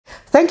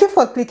Thank you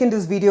for clicking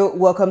this video.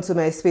 Welcome to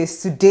my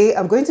space. Today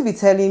I'm going to be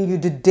telling you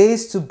the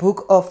days to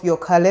book off your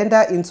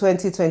calendar in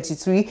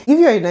 2023 if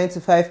you're a 9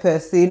 to 5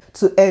 person,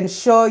 to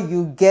ensure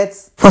you get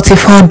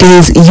 44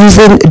 days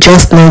using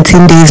just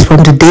 19 days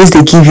from the days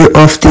they give you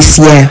off this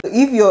year.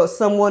 If you're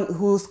someone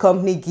whose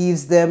company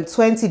gives them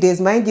 20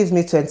 days, mine gives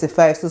me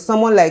 25, so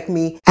someone like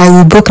me, I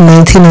will book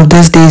 19 of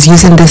those days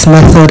using this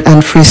method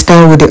and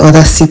freestyle with the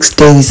other 6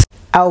 days.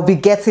 I'll be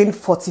getting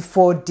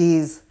 44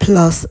 days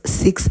plus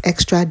 6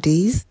 extra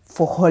days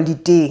for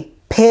holiday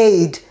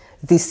paid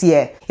this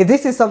year. If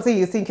this is something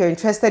you think you're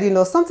interested in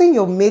or something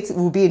your mate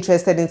will be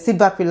interested in, sit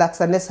back,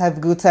 relax, and let's have a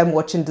good time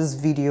watching this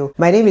video.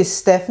 My name is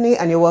Stephanie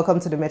and you're welcome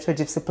to the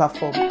Metrogypsie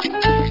platform.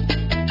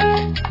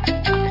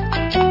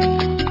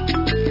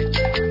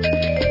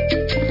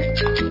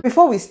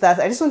 Before we start,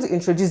 I just want to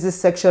introduce this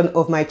section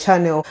of my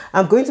channel.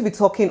 I'm going to be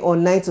talking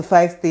on 9 to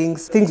 5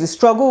 things we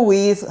struggle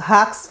with,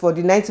 hacks for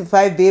the 9 to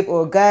 5 babe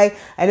or guy.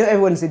 I know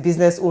everyone is a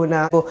business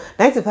owner, but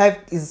 9 to 5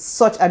 is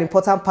such an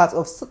important part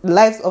of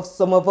lives of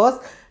some of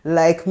us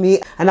like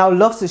me, and I would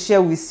love to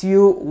share with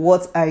you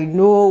what I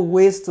know,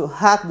 ways to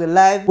hack the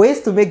life,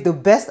 ways to make the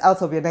best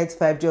out of your 9 to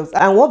 5 jobs.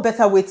 And what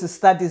better way to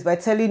start this by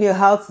telling you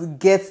how to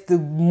get the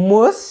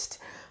most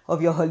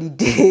of your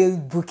holiday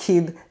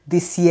booking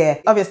this year.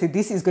 Obviously,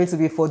 this is going to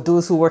be for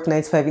those who work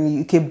 9 to 5 in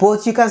the UK,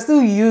 but you can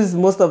still use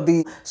most of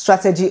the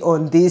strategy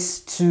on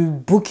this to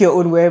book your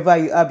own wherever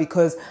you are,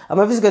 because I'm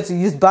obviously going to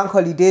use bank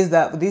holidays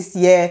this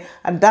year,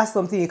 and that's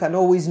something you can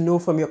always know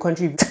from your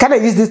country. To kind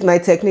of use this my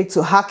technique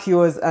to hack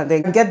yours and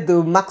then get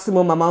the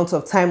maximum amount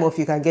of time off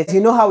you can get.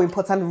 You know how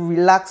important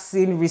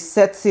relaxing,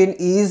 resetting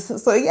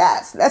is. So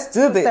yes, let's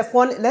do this. Step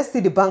 1, let's see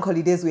the bank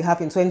holidays we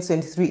have in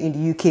 2023 in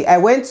the UK. I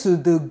went to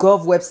the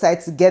Gov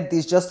website to get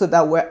this just so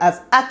that we're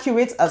as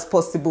accurate as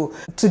possible.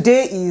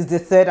 Today is the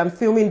 3rd. I'm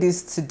filming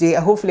this today.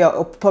 Hopefully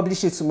I'll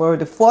publish it tomorrow,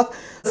 the 4th.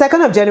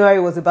 2nd of January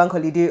was a bank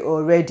holiday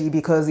already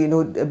because, you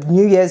know,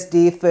 New Year's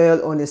Day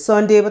fell on a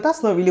Sunday, but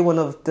that's not really one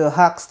of the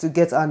hacks to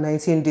get our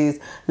 19 days.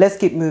 Let's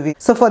keep moving.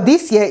 So for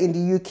this year in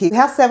the UK, we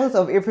have 7th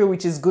of April,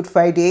 which is Good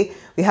Friday.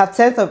 We have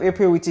 10th of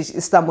April, which is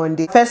Easter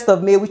Monday. 1st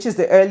of May, which is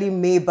the early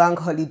May bank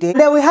holiday.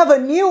 Then we have a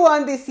new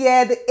one this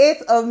year, the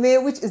 8th of May,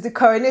 which is the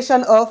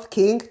coronation of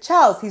King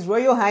Charles, His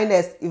Royal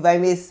Highness, if I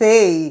may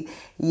say.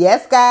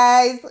 Yes,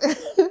 guys.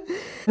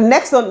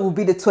 Next one will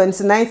be the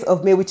 29th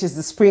of May, which is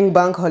the spring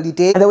bank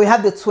holiday. And then we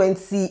have the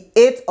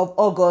 28th of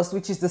August,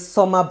 which is the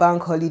summer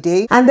bank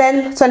holiday. And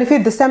then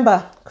 25th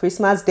December,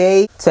 Christmas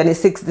Day.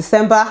 26th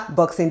December,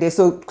 Boxing Day.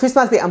 So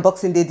Christmas Day and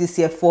Boxing Day this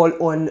year fall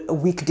on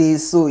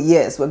weekdays. So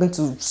yes, we're going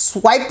to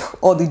swipe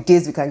all the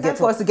days we can get.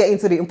 For us to get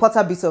into the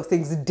important bits of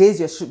things, the days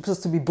you're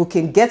supposed to be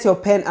booking, get your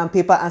pen and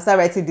paper and start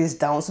writing this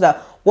down so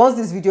that once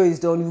this video is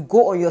done, you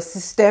go on your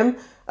system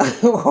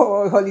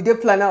or holiday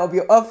planner of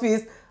your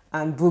office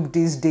and book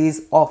these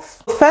days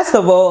off. First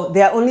of all,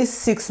 there are only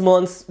 6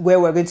 months where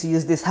we're going to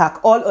use this hack.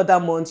 All other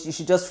months you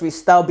should just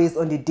freestyle based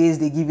on the days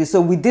they give you.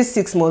 So with these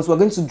 6 months, we're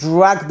going to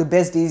drag the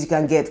best days you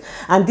can get,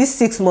 and these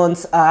 6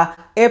 months are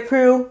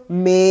April,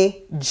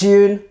 May,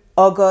 June,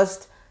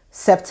 August,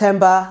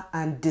 September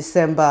and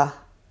December.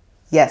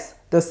 Yes,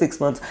 those 6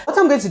 months. What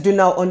I'm going to do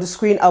now on the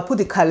screen, I'll put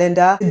the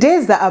calendar. The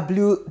days that are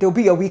blue, they'll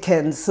be your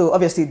weekends. So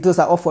obviously those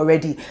are off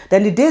already.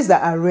 Then the days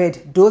that are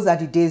red, those are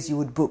the days you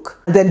would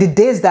book. Then the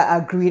days that are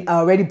green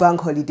are already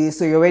bank holidays.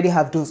 So you already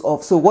have those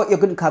off. So what you're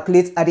going to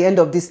calculate at the end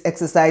of this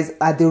exercise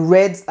are the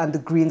reds and the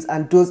greens,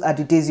 and those are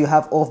the days you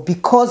have off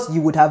because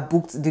you would have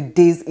booked the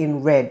days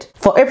in red.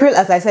 For April,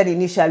 as I said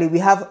initially, we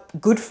have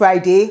Good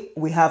Friday,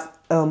 we have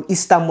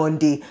Easter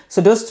Monday.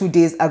 So those 2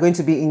 days are going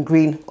to be in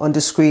green on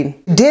the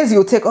screen. Days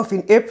you'll take off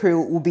in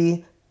April will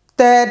be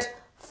 3rd,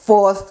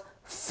 4th,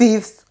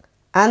 5th,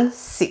 and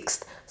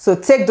 6th. So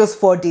take those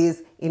 4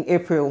 days in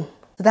April.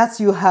 So that's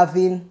you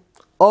having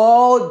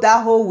all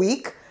that whole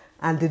week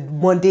and the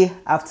Monday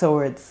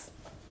afterwards.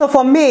 So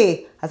for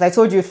May, as I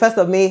told you, 1st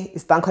of May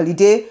is bank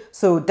holiday.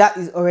 So that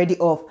is already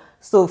off.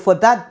 So for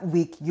that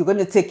week, you're going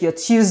to take your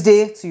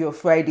Tuesday to your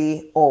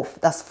Friday off.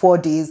 That's 4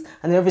 days.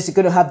 And then obviously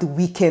you're going to have the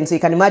weekend. So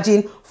you can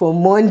imagine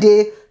from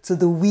Monday to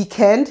the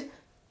weekend,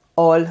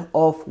 all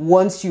off,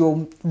 once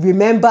you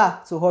remember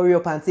to hurry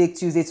up and take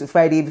Tuesday to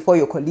Friday before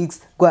your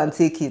colleagues go and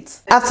take it.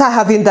 After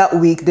having that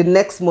week, the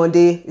next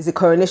Monday is the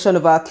coronation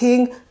of our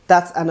king.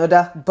 That's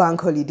another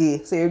bank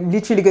holiday. So you're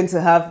literally going to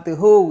have the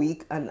whole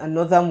week and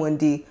another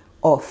Monday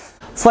off.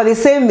 For the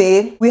same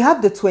May, we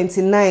have the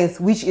 29th,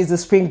 which is the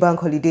spring bank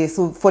holiday.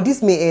 So for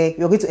this May,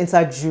 you're going to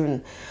enter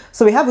June.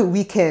 So we have a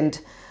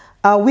weekend.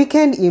 Our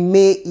weekend in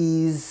May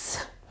is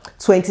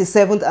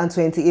 27th and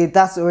 28th.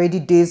 That's already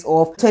days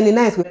off.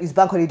 29th is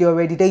bank holiday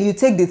already. Then you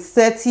take the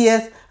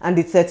 30th and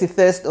the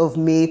 31st of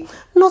May.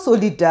 Not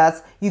only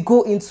that, you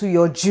go into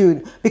your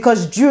June,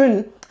 because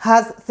June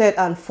has 3rd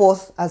and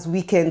 4th as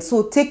weekends.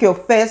 So take your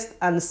 1st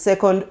and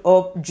 2nd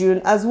of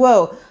June as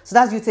well. So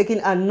that's you taking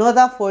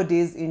another 4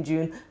 days in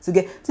June to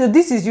get. So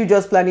this is you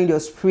just planning your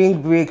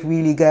spring break,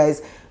 really,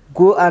 guys.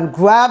 Go and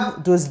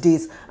grab those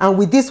days. And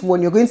with this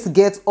one, you're going to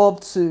get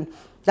up to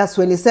That's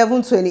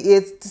 27,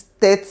 28,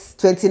 30,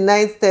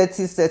 29,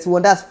 30,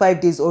 31. That's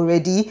 5 days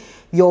already.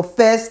 Your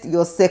first,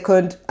 your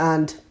second,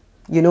 and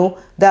you know,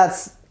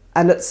 that's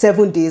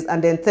 7 days,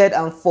 and then third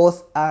and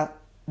fourth are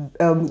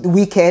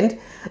weekend.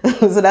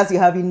 So that's you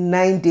having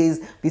 9 days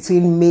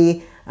between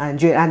May and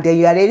June, and then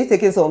you are already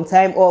taking some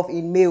time off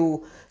in May.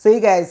 So you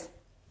guys,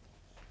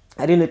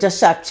 I don't know, just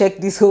check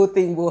this whole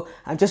thing, but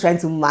I'm just trying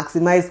to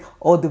maximize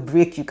all the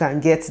break you can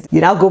get.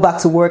 You now go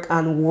back to work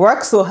and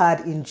work so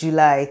hard in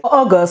July. For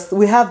August,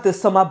 we have the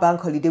summer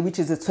bank holiday, which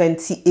is the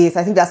 28th.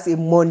 I think that's a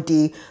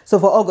Monday. So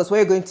for August, what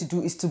you're going to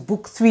do is to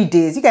book 3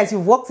 days. You guys,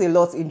 you've worked a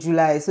lot in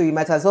July, so you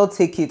might as well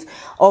take it.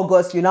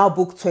 August, you now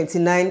book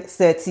 29,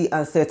 30,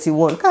 and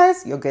 31.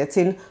 Guys, you're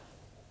getting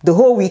the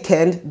whole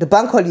weekend, the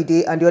bank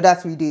holiday, and the other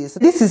 3 days.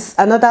 This is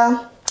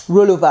another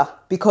rollover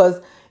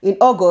because in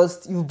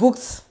August, you've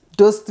booked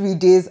those 3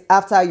 days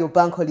after your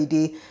bank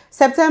holiday.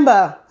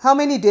 September, how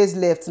many days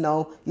left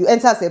now? You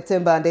enter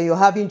September and then you're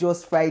having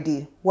just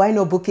Friday. Why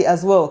not book it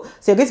as well?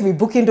 So you're going to be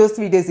booking those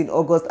 3 days in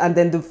August and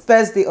then the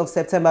first day of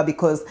September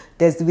because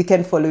there's the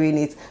weekend following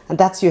it. And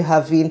that's you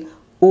having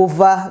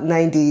over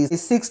 9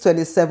 days. 6,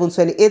 27,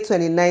 28,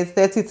 29,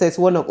 30,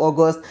 31 of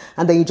August.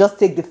 And then you just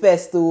take the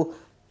first to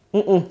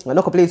we're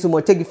not complaining too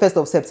much. Take the 1st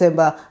of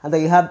September and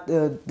then you have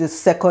the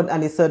 2nd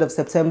and the 3rd of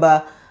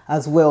September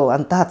as well.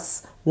 And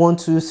that's 1,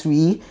 2,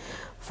 3,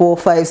 4,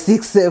 5,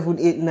 6, 7,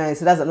 8, 9.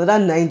 So that's another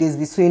 9 days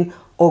between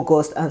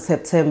August and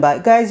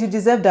September. Guys, you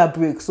deserve that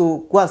break.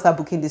 So go and start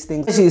booking these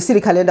things. You see the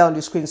calendar on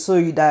the screen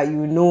so that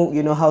you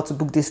know how to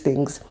book these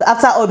things.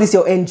 After all this,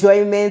 your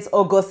enjoyment,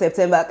 August,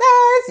 September,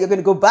 guys, you're going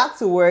to go back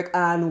to work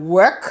and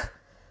work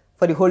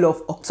for the whole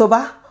of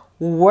October,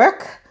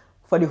 work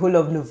for the whole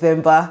of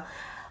November.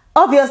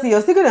 Obviously,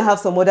 you're still going to have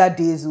some other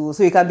days,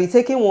 so you can be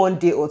taking 1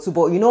 day or two,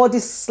 but you know all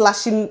these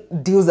slashing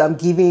deals I'm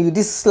giving you,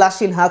 these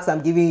slashing hacks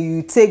I'm giving you,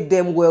 you take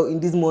them well in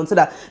this month so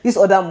that this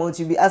other month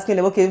you'll be asking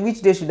them, okay,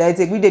 which day should I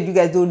take? Which day you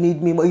guys don't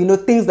need me more? You know,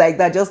 things like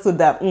that, just so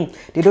that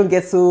they don't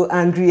get so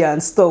angry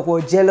and stuff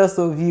or jealous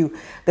of you.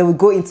 Then we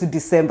go into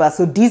December.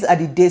 So these are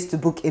the days to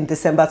book in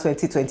December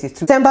 2023.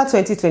 December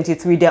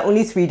 2023, there are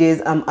only 3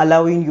 days I'm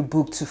allowing you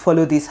book to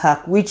follow this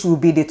hack, which will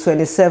be the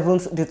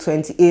 27th, the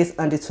 28th,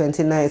 and the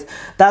 29th.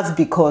 That's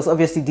because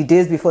obviously the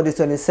days before the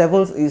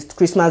 27th is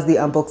Christmas Day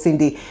and Boxing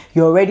Day.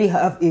 You already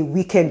have a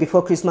weekend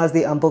before Christmas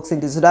Day and Boxing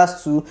Day, so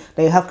that's 2.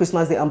 Then you have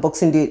Christmas Day and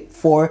Boxing Day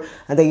 4,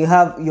 and then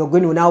you're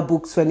going to now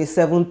book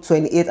 27,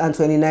 28, and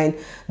 29.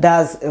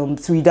 That's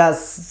 3,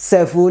 that's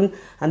 7,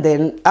 and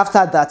then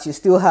after that you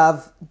still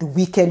have the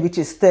weekend, which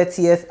is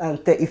 30th and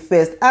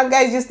 31st, and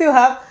guys, you still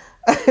have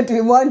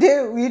the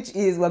Monday, which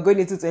is we're going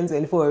into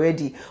 2024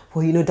 already.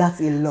 Well, you know, that's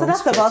a long. So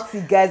that's about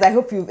it, guys. I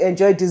hope you've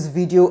enjoyed this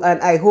video and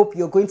I hope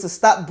you're going to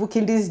start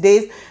booking these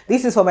days.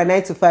 This is for my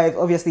 9 to 5.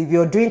 Obviously, if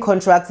you're doing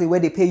contracting where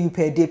they pay you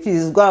per day,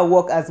 please go and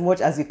work as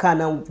much as you can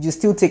and you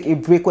still take a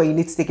break when you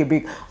need to take a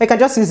break. Or you can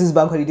just use this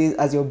bank holiday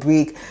as your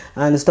break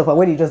and stuff, and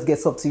when it just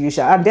gets up to you.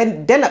 And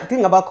then the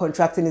thing about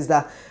contracting is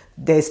that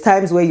there's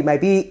times where you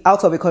might be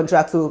out of a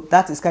contract, so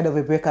that is kind of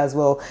a break as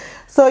well.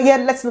 So yeah,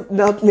 let's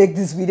not make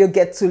this video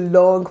get too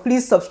long.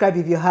 Please subscribe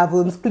if you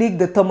haven't, click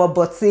the thumb up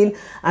button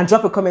and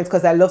drop a comment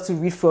because I love to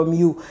read from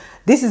you.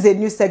 This is a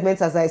new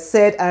segment, as I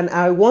said, and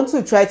I want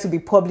to try to be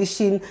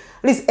publishing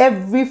at least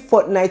every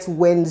fortnight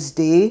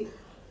Wednesday,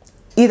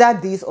 either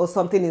this or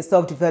something in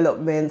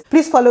self-development.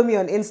 Please follow me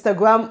on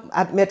Instagram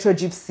at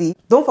Metrogypsie.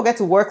 Don't forget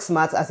to work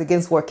smart as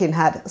against working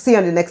hard. See you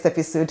on the next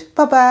episode.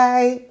 Bye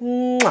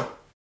bye.